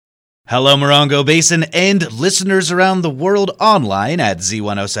Hello, Morongo Basin and listeners around the world online at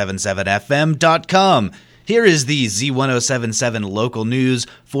Z107.7fm.com. Here is the Z107.7 local news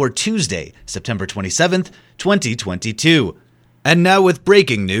for Tuesday, September 27th, 2022. And now with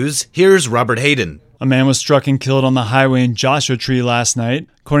breaking news, here's Robert Hayden. A man was struck and killed on the highway in Joshua Tree last night.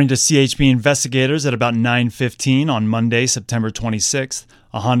 According to CHP investigators, at about 9:15 on Monday, September 26th,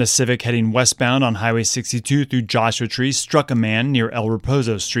 a Honda Civic heading westbound on Highway 62 through Joshua Tree struck a man near El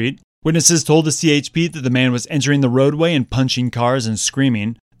Reposo Street. Witnesses told the CHP that the man was entering the roadway and punching cars and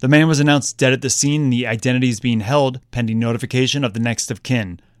screaming. The man was announced dead at the scene and the identity is being held pending notification of the next of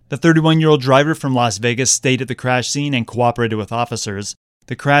kin. The 31-year-old driver from Las Vegas stayed at the crash scene and cooperated with officers.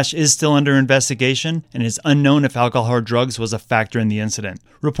 The crash is still under investigation, and it is unknown if alcohol or drugs was a factor in the incident.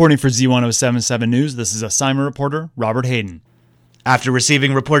 Reporting for Z107.7 News, this is assignment reporter Robert Hayden. After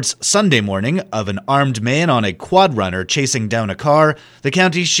receiving reports Sunday morning of an armed man on a quad runner chasing down a car, the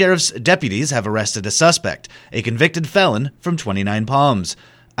county sheriff's deputies have arrested a suspect, a convicted felon from 29 Palms.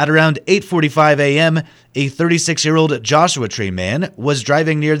 At around 8:45 a.m., a 36-year-old Joshua Tree man was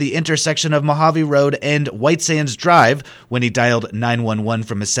driving near the intersection of Mojave Road and White Sands Drive when he dialed 911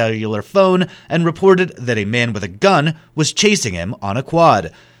 from a cellular phone and reported that a man with a gun was chasing him on a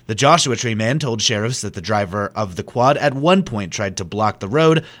quad. The Joshua Tree man told sheriffs that the driver of the quad at one point tried to block the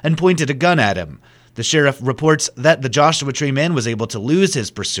road and pointed a gun at him. The sheriff reports that the Joshua Tree man was able to lose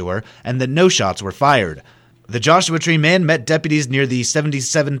his pursuer and that no shots were fired. The Joshua Tree man met deputies near the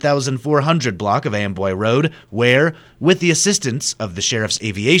 77,400 block of Amboy Road, where, with the assistance of the Sheriff's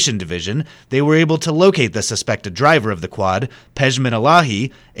Aviation Division, they were able to locate the suspected driver of the quad, Pejman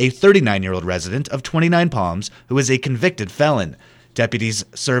Elahi, a 39-year-old resident of 29 Palms, who is a convicted felon. Deputies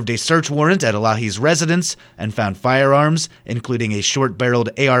served a search warrant at Elahi's residence and found firearms, including a short-barreled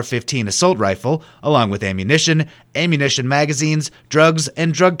AR-15 assault rifle, along with ammunition magazines, drugs,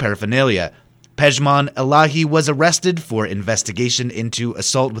 and drug paraphernalia. Pejman Elahi was arrested for investigation into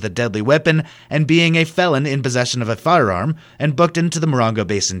assault with a deadly weapon and being a felon in possession of a firearm and booked into the Morongo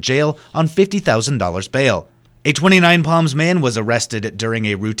Basin Jail on $50,000 bail. A 29 Palms man was arrested during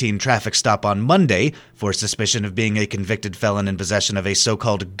a routine traffic stop on Monday for suspicion of being a convicted felon in possession of a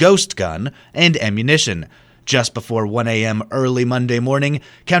so-called ghost gun and ammunition. Just before 1 a.m. early Monday morning,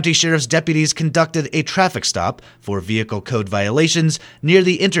 county sheriff's deputies conducted a traffic stop for vehicle code violations near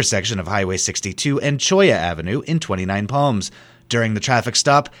the intersection of Highway 62 and Cholla Avenue in 29 Palms. During the traffic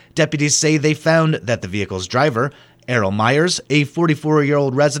stop, deputies say they found that the vehicle's driver, Errol Myers, a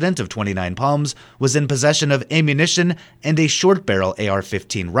 44-year-old resident of 29 Palms, was in possession of ammunition and a short-barrel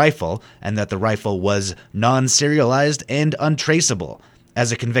AR-15 rifle, and that the rifle was non-serialized and untraceable.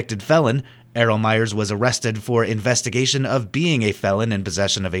 As a convicted felon, Errol Myers was arrested for investigation of being a felon in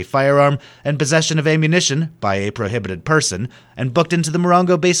possession of a firearm and possession of ammunition by a prohibited person, and booked into the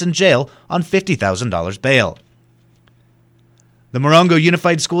Morongo Basin Jail on $50,000 bail. The Morongo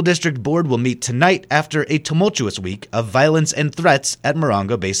Unified School District Board will meet tonight after a tumultuous week of violence and threats at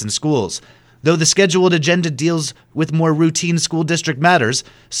Morongo Basin schools. Though the scheduled agenda deals with more routine school district matters,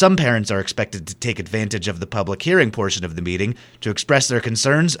 some parents are expected to take advantage of the public hearing portion of the meeting to express their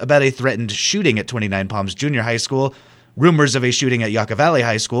concerns about a threatened shooting at 29 Palms Junior High School, rumors of a shooting at Yucca Valley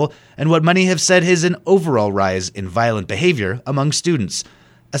High School, and what many have said is an overall rise in violent behavior among students.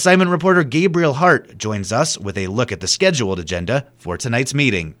 Assignment reporter Gabriel Hart joins us with a look at the scheduled agenda for tonight's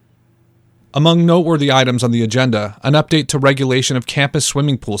meeting. Among noteworthy items on the agenda, an update to regulation of campus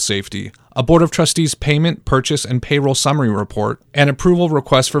swimming pool safety, a Board of Trustees payment, purchase, and payroll summary report, and approval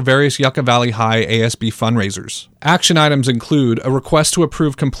requests for various Yucca Valley High ASB fundraisers. Action items include a request to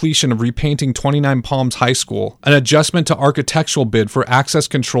approve completion of repainting 29 Palms High School, an adjustment to architectural bid for access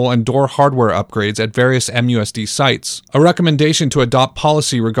control and door hardware upgrades at various MUSD sites, a recommendation to adopt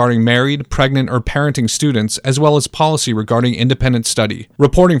policy regarding married, pregnant, or parenting students, as well as policy regarding independent study.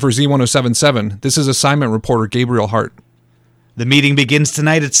 Reporting for Z107.7, this is assignment reporter Gabriel Hart. The meeting begins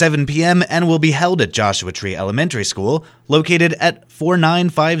tonight at 7 p.m. and will be held at Joshua Tree Elementary School, located at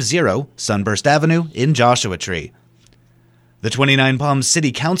 4950 Sunburst Avenue in Joshua Tree. The 29 Palms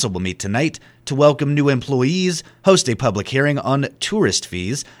City Council will meet tonight to welcome new employees, host a public hearing on tourist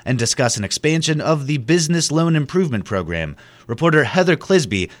fees, and discuss an expansion of the Business Loan Improvement Program. Reporter Heather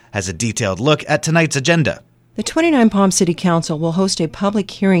Clisby has a detailed look at tonight's agenda. The 29 Palms City Council will host a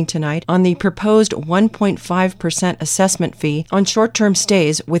public hearing tonight on the proposed 1.5% assessment fee on short-term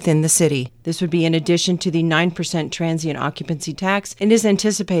stays within the city. This would be in addition to the 9% transient occupancy tax and is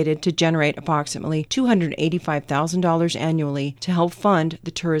anticipated to generate approximately $285,000 annually to help fund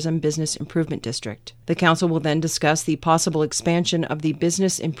the Tourism Business Improvement District. The council will then discuss the possible expansion of the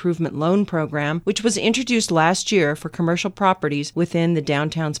Business Improvement Loan Program, which was introduced last year for commercial properties within the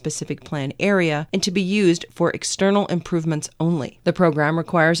downtown specific plan area and to be used for external improvements only. The program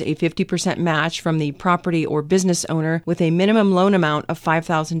requires a 50% match from the property or business owner with a minimum loan amount of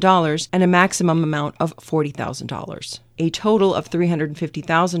 $5,000 and a maximum amount of $40,000. A total of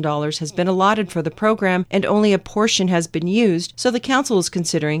 $350,000 has been allotted for the program, and only a portion has been used, so the council is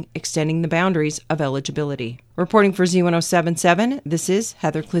considering extending the boundaries of eligibility. Reporting for Z107.7, this is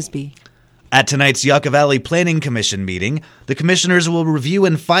Heather Clisby. At tonight's Yucca Valley Planning Commission meeting, the commissioners will review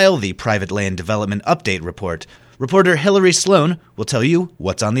and file the Private Land Development Update Report. Reporter Hillary Sloan will tell you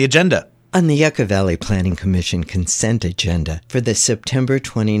what's on the agenda. On the Yucca Valley Planning Commission consent agenda for the September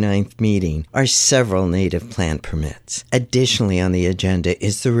 29th meeting are several native plant permits. Additionally on the agenda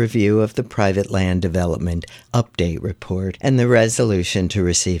is the review of the Private Land Development Update Report and the resolution to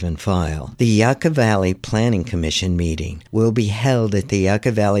receive and file. The Yucca Valley Planning Commission meeting will be held at the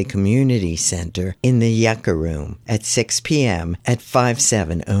Yucca Valley Community Center in the Yucca Room at 6 p.m. at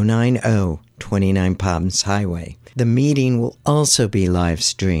 57090 29 Palms Highway. The meeting will also be live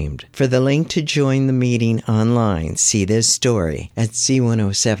streamed. For the link to join the meeting online, see this story at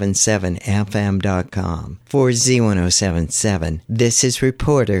Z107.7fm.com. For Z107.7, this is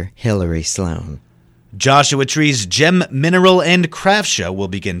reporter Hillary Sloan. Joshua Tree's Gem, Mineral, and Craft Show will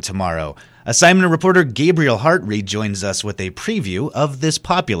begin tomorrow. Assignment reporter Gabriel Hart rejoins us with a preview of this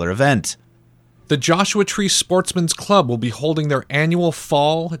popular event. The Joshua Tree Sportsman's Club will be holding their annual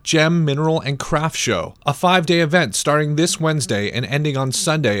Fall, Gem, Mineral, and Craft Show, a 5-day event starting this Wednesday and ending on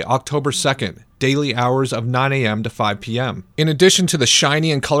Sunday, October 2nd, daily hours of 9 a.m. to 5 p.m. In addition to the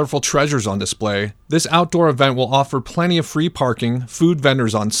shiny and colorful treasures on display, this outdoor event will offer plenty of free parking, food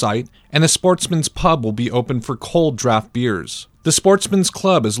vendors on site, and the Sportsman's Pub will be open for cold draft beers. The Sportsman's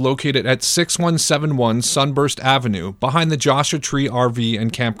Club is located at 6171 Sunburst Avenue, behind the Joshua Tree RV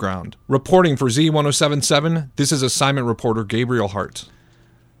and Campground. Reporting for Z107.7, this is assignment reporter Gabriel Hart.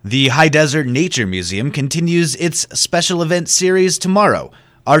 The High Desert Nature Museum continues its special event series tomorrow.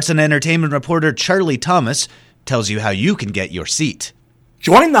 Arts and entertainment reporter Charlie Thomas tells you how you can get your seat.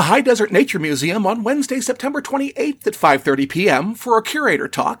 Join the High Desert Nature Museum on Wednesday, September 28th at 5:30 p.m. for a curator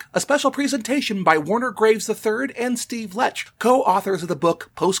talk, a special presentation by Warner Graves III and Steve Lech, co-authors of the book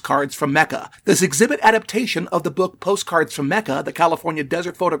Postcards from Mecca. This exhibit adaptation of the book Postcards from Mecca, the California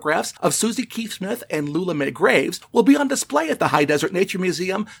desert photographs of Susie Keith Smith and Lula Mae Graves, will be on display at the High Desert Nature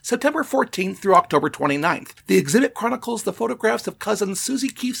Museum September 14th through October 29th. The exhibit chronicles the photographs of cousins Susie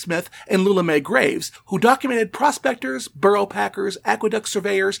Keith Smith and Lula Mae Graves, who documented prospectors, burro packers, aqueduct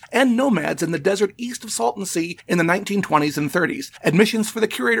surveyors, and nomads in the desert east of Salton Sea in the 1920s and 30s. Admissions for the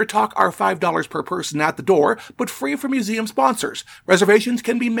curator talk are $5 per person at the door, but free for museum sponsors. Reservations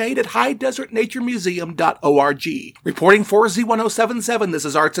can be made at highdesertnaturemuseum.org. Reporting for Z107.7, this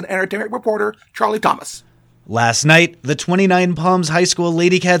is arts and entertainment reporter Charlie Thomas. Last night, the 29 Palms High School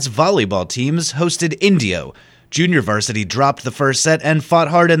Lady Cats volleyball teams hosted Indio. Junior varsity dropped the first set and fought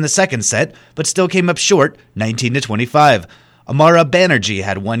hard in the second set, but still came up short, 19-25. Amara Banerjee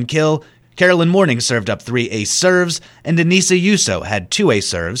had 1 kill, Carolyn Morning served up 3 ace serves, and Anissa Yuso had 2 ace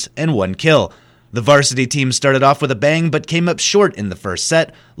serves and 1 kill. The varsity team started off with a bang but came up short in the first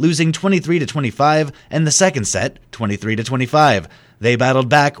set, losing 23-25, and the second set 23-25. They battled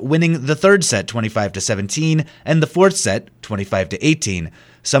back, winning the third set 25-17 and the fourth set 25-18.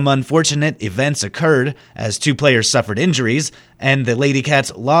 Some unfortunate events occurred as 2 players suffered injuries, and the Lady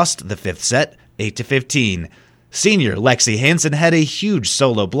Cats lost the fifth set 8-15. Senior Lexi Hansen had a huge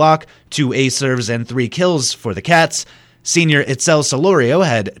solo block, 2 ace serves and 3 kills for the Cats. Senior Itzel Solorio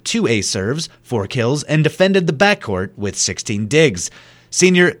had 2 ace serves, 4 kills, and defended the backcourt with 16 digs.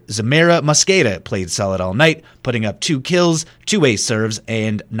 Senior Zamira Mosqueda played solid all night, putting up 2 kills, 2 ace serves,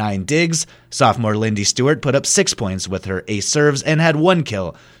 and 9 digs. Sophomore Lindy Stewart put up 6 points with her ace serves and had 1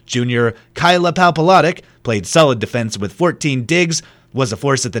 kill. Junior Kyla Palpalatic played solid defense with 14 digs, was a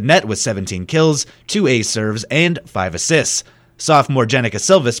force at the net with 17 kills, 2 ace serves, and 5 assists. Sophomore Jenica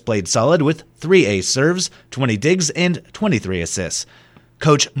Silvis played solid with 3 ace serves, 20 digs, and 23 assists.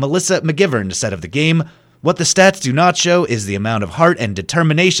 Coach Melissa McGivern said of the game, "What the stats do not show is the amount of heart and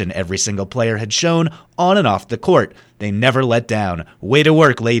determination every single player had shown on and off the court. They never let down. Way to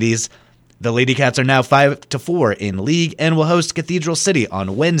work, ladies." The Lady Cats are now 5-4 in league and will host Cathedral City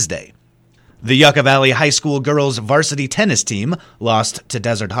on Wednesday. The Yucca Valley High School girls varsity tennis team lost to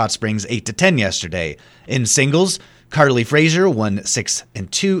Desert Hot Springs 8-10 yesterday. In singles, Carly Fraser won 6-2,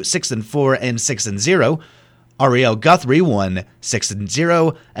 6-4, and 6-0. Ariel Guthrie won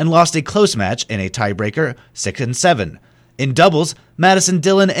 6-0 and lost a close match in a tiebreaker 6-7. In doubles, Madison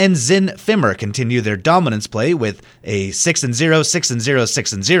Dillon and Zin Fimmer continue their dominance play with a 6-0, 6-0,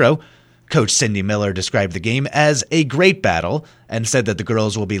 6-0. Coach Cindy Miller described the game as a great battle and said that the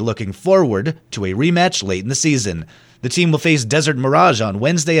girls will be looking forward to a rematch late in the season. The team will face Desert Mirage on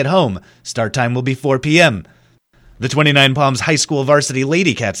Wednesday at home. Start time will be 4 p.m. The 29 Palms High School varsity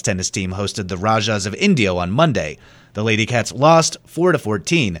Lady Cats tennis team hosted the Rajas of Indio on Monday. The Lady Cats lost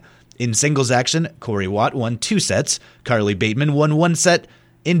 4-14. In singles action, Corey Watt won 2 sets. Carly Bateman won 1 set.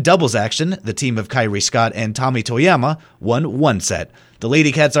 In doubles action, the team of Kyrie Scott and Tommy Toyama won 1 set. The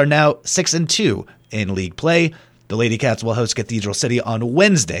Lady Cats are now 6-2 in league play. The Lady Cats will host Cathedral City on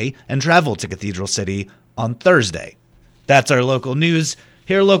Wednesday and travel to Cathedral City on Thursday. That's our local news.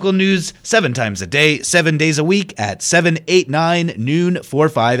 Hear local news 7 times a day, 7 days a week at 7, 8, 9, noon, 4,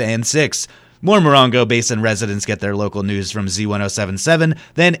 5, and 6. More Morongo Basin residents get their local news from Z107.7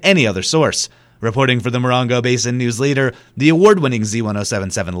 than any other source. Reporting for the Morongo Basin News Leader, the award-winning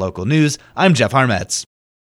Z107.7 Local News, I'm Jeff Harmetz.